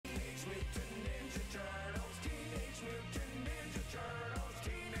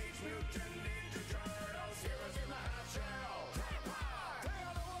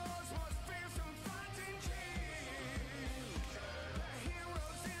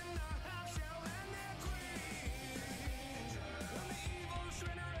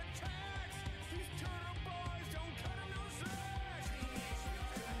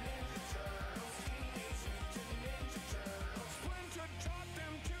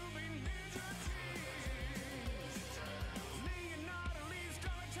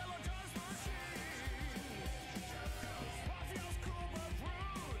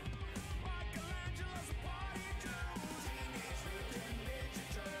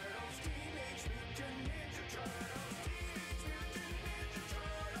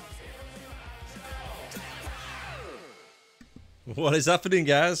What is happening,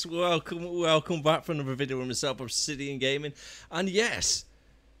 guys? Welcome back for another video with myself, Obsidian Gaming. And yes,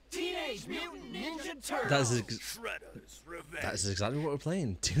 Teenage Mutant Ninja Turtles. That is exactly what we're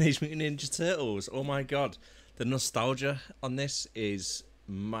playing. Teenage Mutant Ninja Turtles. Oh my god, the nostalgia on this is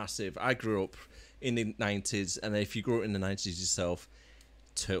massive. I grew up in the 90s, and if you grew up in the 90s yourself,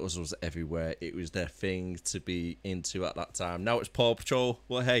 Turtles was everywhere. It was their thing to be into at that time. Now it's Paw Patrol.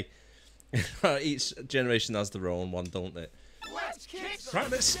 Well, hey, each generation has their own one, don't they? Right,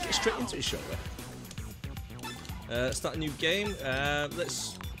 let's get straight into it, shall we? Start a new game.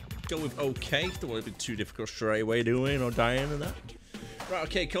 Let's go with OK. Don't want to be too difficult straight away, doing or dying and that. Right,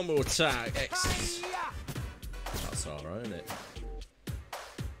 okay, combo attack. X. That's alright, isn't it?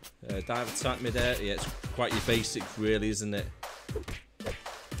 Dive attack mid-air. Yeah, it's quite your basic, really, isn't it?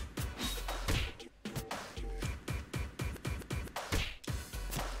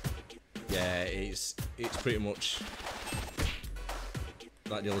 Yeah, it's pretty much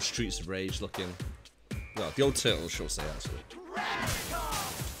like the old Streets of Rage looking. Well, the old Turtles, shall say, actually.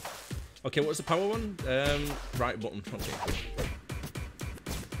 Okay, what's the power one? Right button. Okay.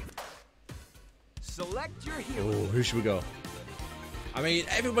 Select your hero. Oh, who should we go? I mean,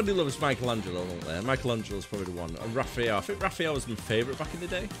 everybody loves Michelangelo, don't they? Michelangelo's probably the one. And Raphael. I think Raphael was my favourite back in the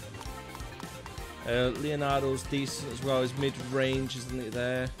day. Leonardo's decent as well. His mid-range, isn't it,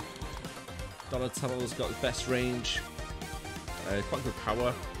 there? Donatello's got the best range. Quite good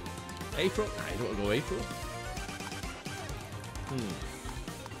power. April? Nah, you don't want to go April.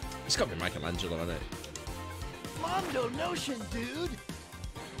 It's got to be Michelangelo, hasn't it? Mondo notion, dude.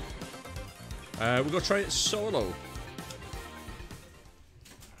 We're going to try it solo.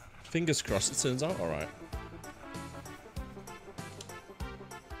 Fingers crossed it turns out alright.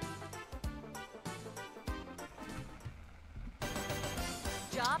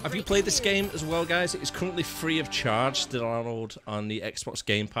 Have you played this game as well, guys? It is currently free of charge to download on the Xbox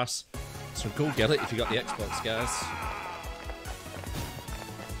Game Pass. So go get it if you got the Xbox, guys.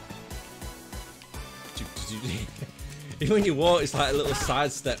 Even when you walk, it's like a little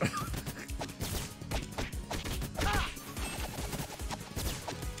sidestep.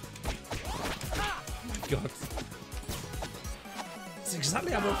 God. That's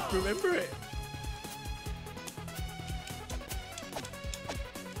exactly how I remember it.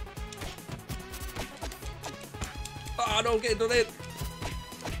 Oh no, get done in.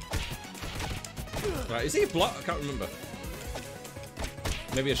 Right, is he a block? I can't remember.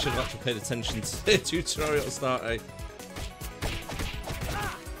 Maybe I should have actually paid attention to the tutorial start, eh?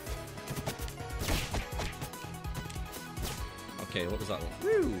 Okay, what was that one?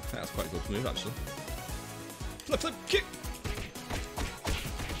 Woo! That's quite a good move, actually. Flip, kick!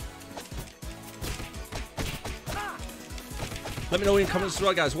 Let me know in the comments as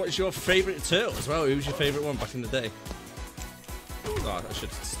well, guys. What is your favourite turtle as well? Who was your favourite one back in the day? Oh, I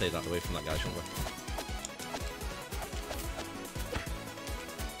should stay that away from that guy, shouldn't we?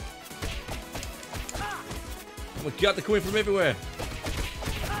 Oh my god, they're coming from everywhere.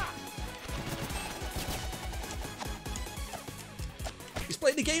 He's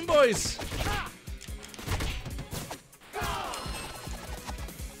playing the Game Boys.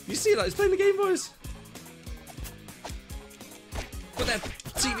 You see that? He's playing the Game Boys. Put that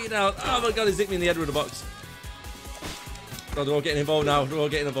TV down. Oh my god, he's hit me in the head with a box. God, they're all getting involved now. They're all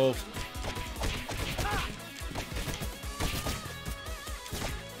getting involved.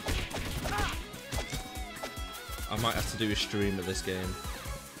 I might have to do a stream of this game.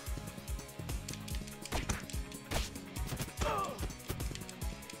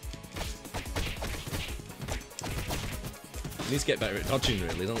 We need to get better at dodging,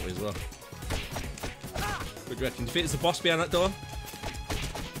 really, don't we, as well? What do you reckon? Do you think it's the boss behind that door?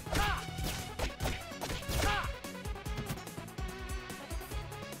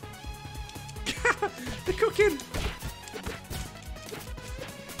 They're cooking!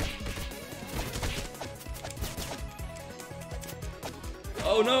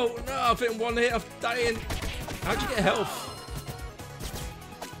 Oh no, no, I've hit one hit, I'm dying. How'd you get health?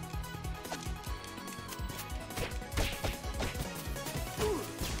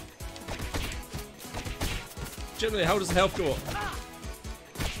 Generally, how does the health go up?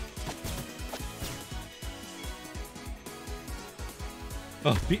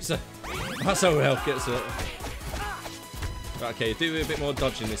 Oh, pizza. That's how health gets up. Right, okay, do a bit more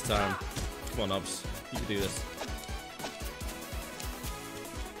dodging this time. Come on, Obs. You can do this.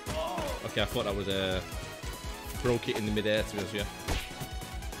 Okay, I thought that was broke it in the mid-air, to be honest with you.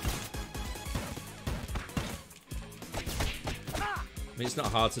 I mean, it's not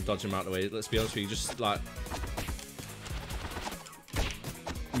hard to dodge them out of the way. Let's be honest with you, just like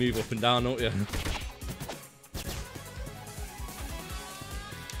move up and down, don't you?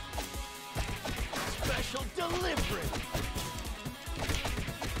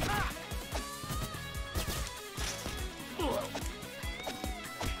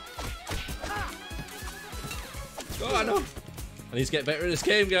 Oh, I know. I need to get better at this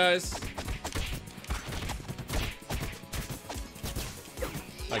game, guys.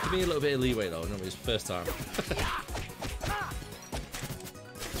 Right, give me a little bit of leeway though. Remember, it's first time.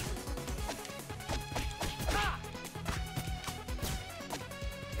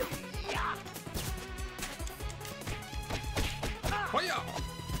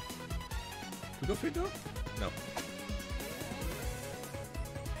 We go through the door? No.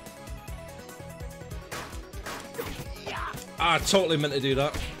 Ah, I totally meant to do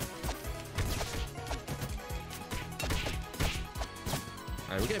that.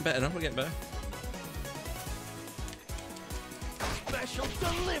 Alright, we're getting better now, we're getting better. Special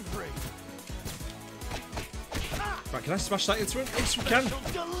delivery. Right, can I smash that into him? Yes, we can.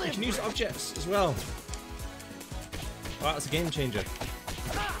 We can use objects as well. Right, that's a game changer.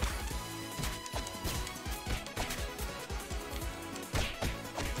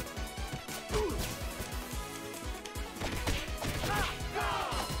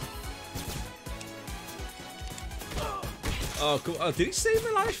 Oh, cool. Oh, did he save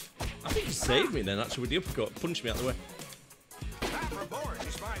my life? I think he saved me then, actually, with the uppercut. Punched me out the way. I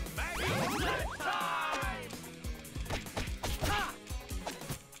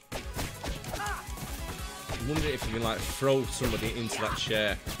wonder if we can, like, throw somebody into that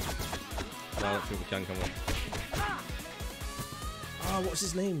chair. No, I don't think we can we? Oh, what's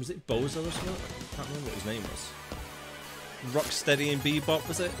his name? Was it Bozo or something? I can't remember what his name was. Rocksteady and Bebop,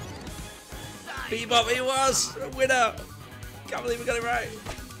 was it? Bebop, he was! A winner! Can't believe we got it right.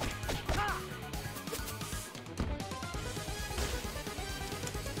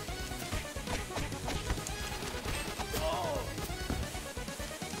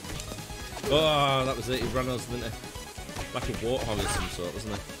 Oh, that was it. He ran us, didn't he? Like a warthog of some sort,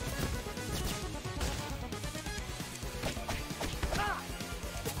 wasn't he?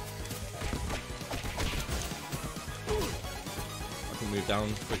 I can move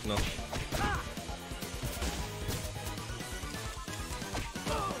down quick enough.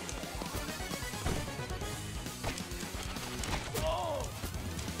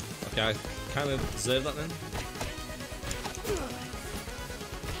 Okay, I kind of deserve that then.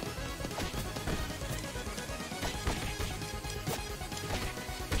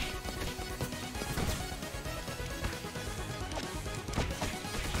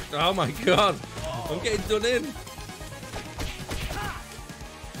 Oh my god, I'm getting done in.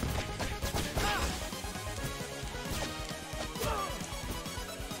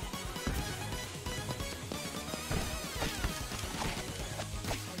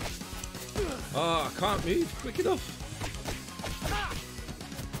 Oh, I can't move quick enough.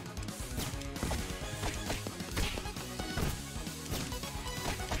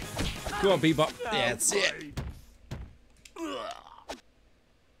 Go on, Bebop. Yeah, that's it.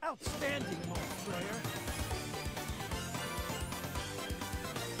 Outstanding, multiplayer.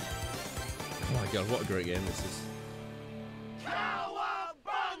 Oh my god, what a great game this is.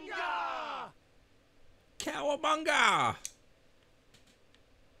 Cowabunga! Cowabunga!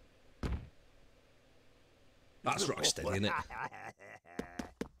 That's Rocksteady, isn't it?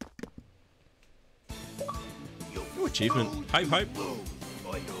 Oh, achievement. Hype, hype.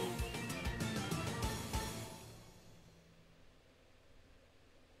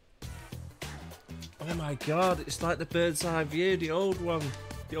 Oh my god, it's like the bird's eye view, the old one.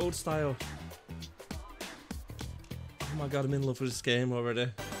 The old style. Oh my god, I'm in love with this game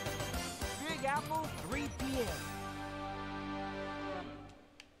already. Big Apple, 3 p.m.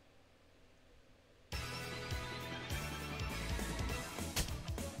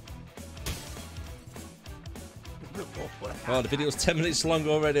 Oh, the video's 10 minutes long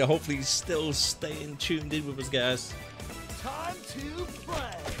already. Hopefully he's still staying tuned in with us, guys. Time to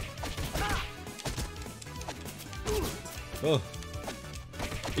play. Oh.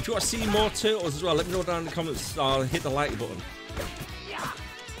 If you want to see more turtles as well, let me know down in the comments. I'll hit the like button.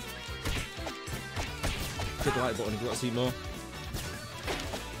 Hit the like button if you want to see more.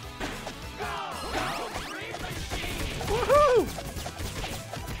 Woohoo!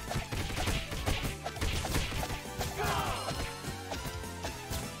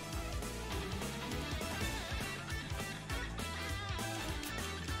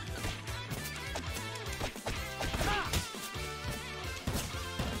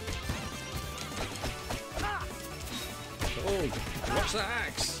 Oh, watch that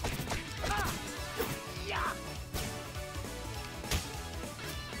axe!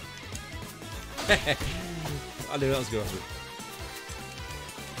 I knew that was going to happen.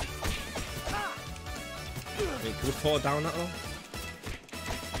 I mean, can we pour down that though?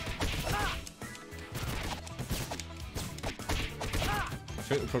 I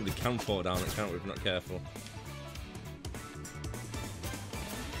think we probably can pour down it, can't we, if we're not careful.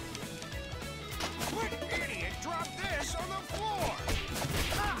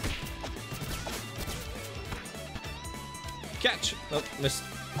 Catch! Oh, missed.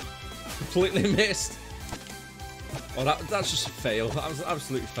 Completely missed. Oh, that's just a fail. That was an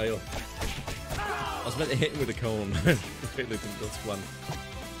absolute fail. I was meant to hit him with a cone. Really didn't go to plan.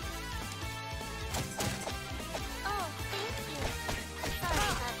 Oh, thank you.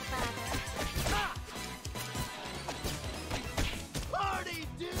 Sorry about the bother. Party,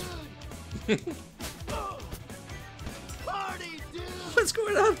 dude! Party, dude! What's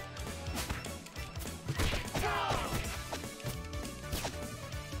going on?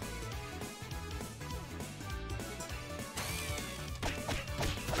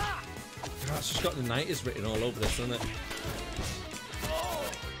 It's just got the 90s written all over this, isn't it?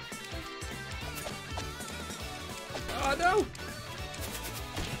 Oh no!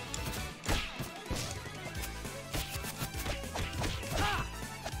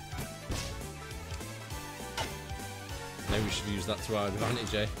 Maybe we should use that to our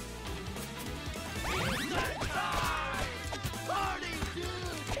advantage, eh? Party, dude!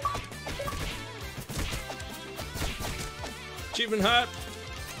 Achievement hat!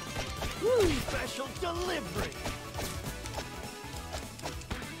 Woo! Special delivery!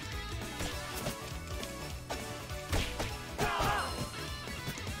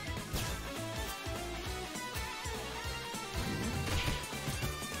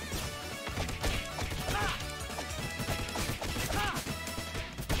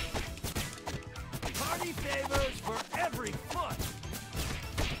 Party favors for every foot!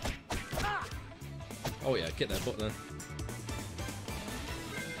 Oh yeah, get that button then.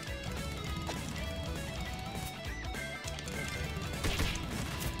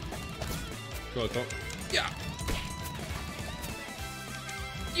 Go on, go on. Yeah!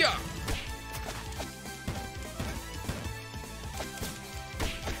 Yeah!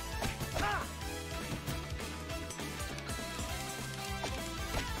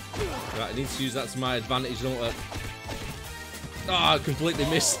 Right, I need to use that to my advantage, don't I? Oh, I completely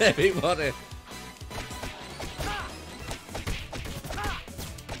missed everybody.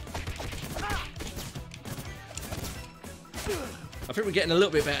 I think we're getting a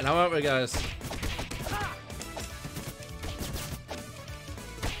little bit better now, aren't we, guys?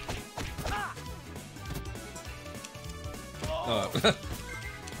 Oh.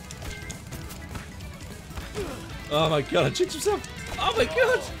 Oh my god, I jinxed myself! Oh my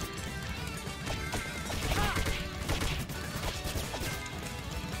god!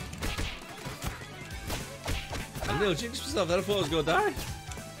 I nearly jinxed myself, then I thought I was gonna die.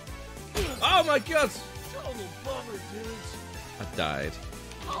 Oh my god! Total bummer, dudes. I died.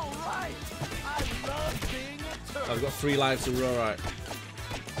 Alright! I love being a turtle! I've got 3 lives, so we're alright.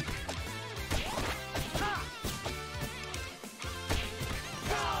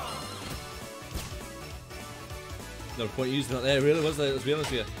 No point using that there, really, was there? Let's be honest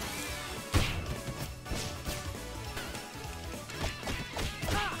with you.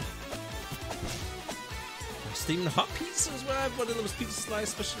 Steaming hot pizza as well. Everybody loves pizza slice,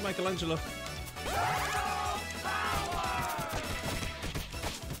 especially Michelangelo.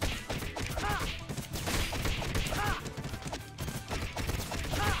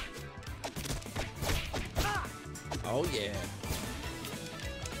 Oh yeah.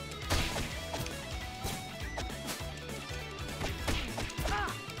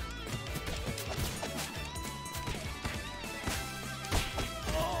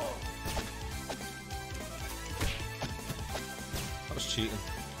 That was cheating.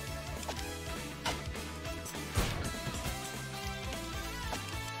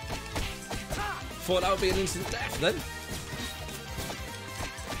 Thought that would be an instant death then.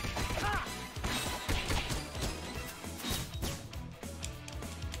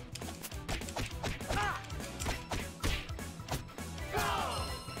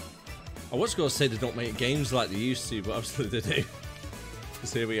 I was going to say they don't make games like they used to, but absolutely they do.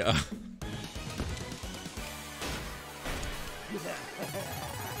 Because here we are.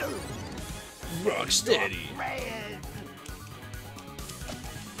 Rocksteady.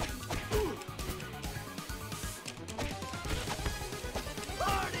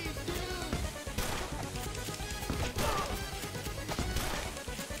 Party, dude!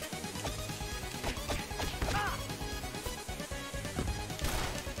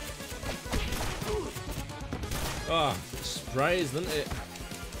 Ah, it sprays, doesn't it?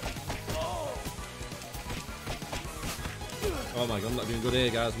 Oh my god, I'm not doing good here,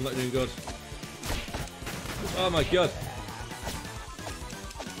 guys. I'm not doing good. Oh my god.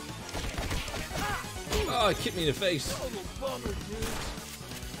 Oh, it kicked me in the face. Total bummer, dude.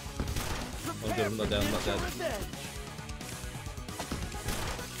 Oh good, I'm not dead, I'm not dead. Revenge.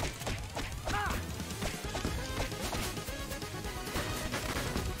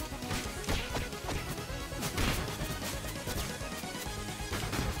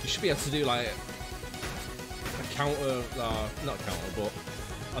 should be able to do like a counter, not a counter, but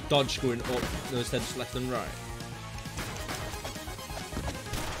a dodge going up instead of just left and right.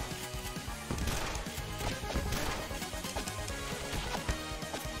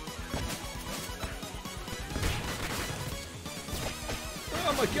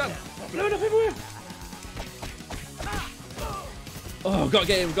 Oh my god! Blowing up everywhere! Oh, gotta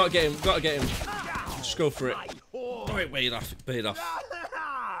get him, gotta get him, gotta get him. Just go for it. Oh, wait, bait off, bait off.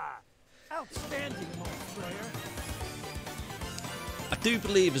 Outstanding, player. I do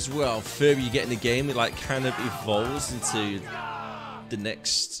believe as well, the further you get in the game, it like kind of evolves into the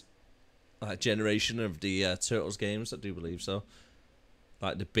next generation of the Turtles games. I do believe so.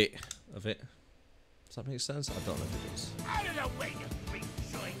 Like the bit of it. Does that make sense? I don't know if it does. Out of the way, you freak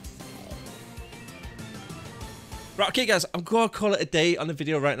joint. Right, okay guys, I'm going to call it a day on the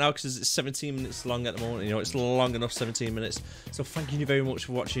video right now because it's 17 minutes long at the moment. You know, it's long enough, 17 minutes. So thank you very much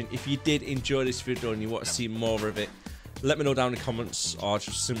for watching. If you did enjoy this video and you want to see more of it, let me know down in the comments or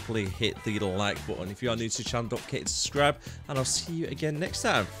just simply hit the like button. If you are new to the channel, don't forget to subscribe and I'll see you again next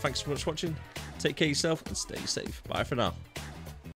time. Thanks so much for watching. Take care of yourself and stay safe. Bye for now.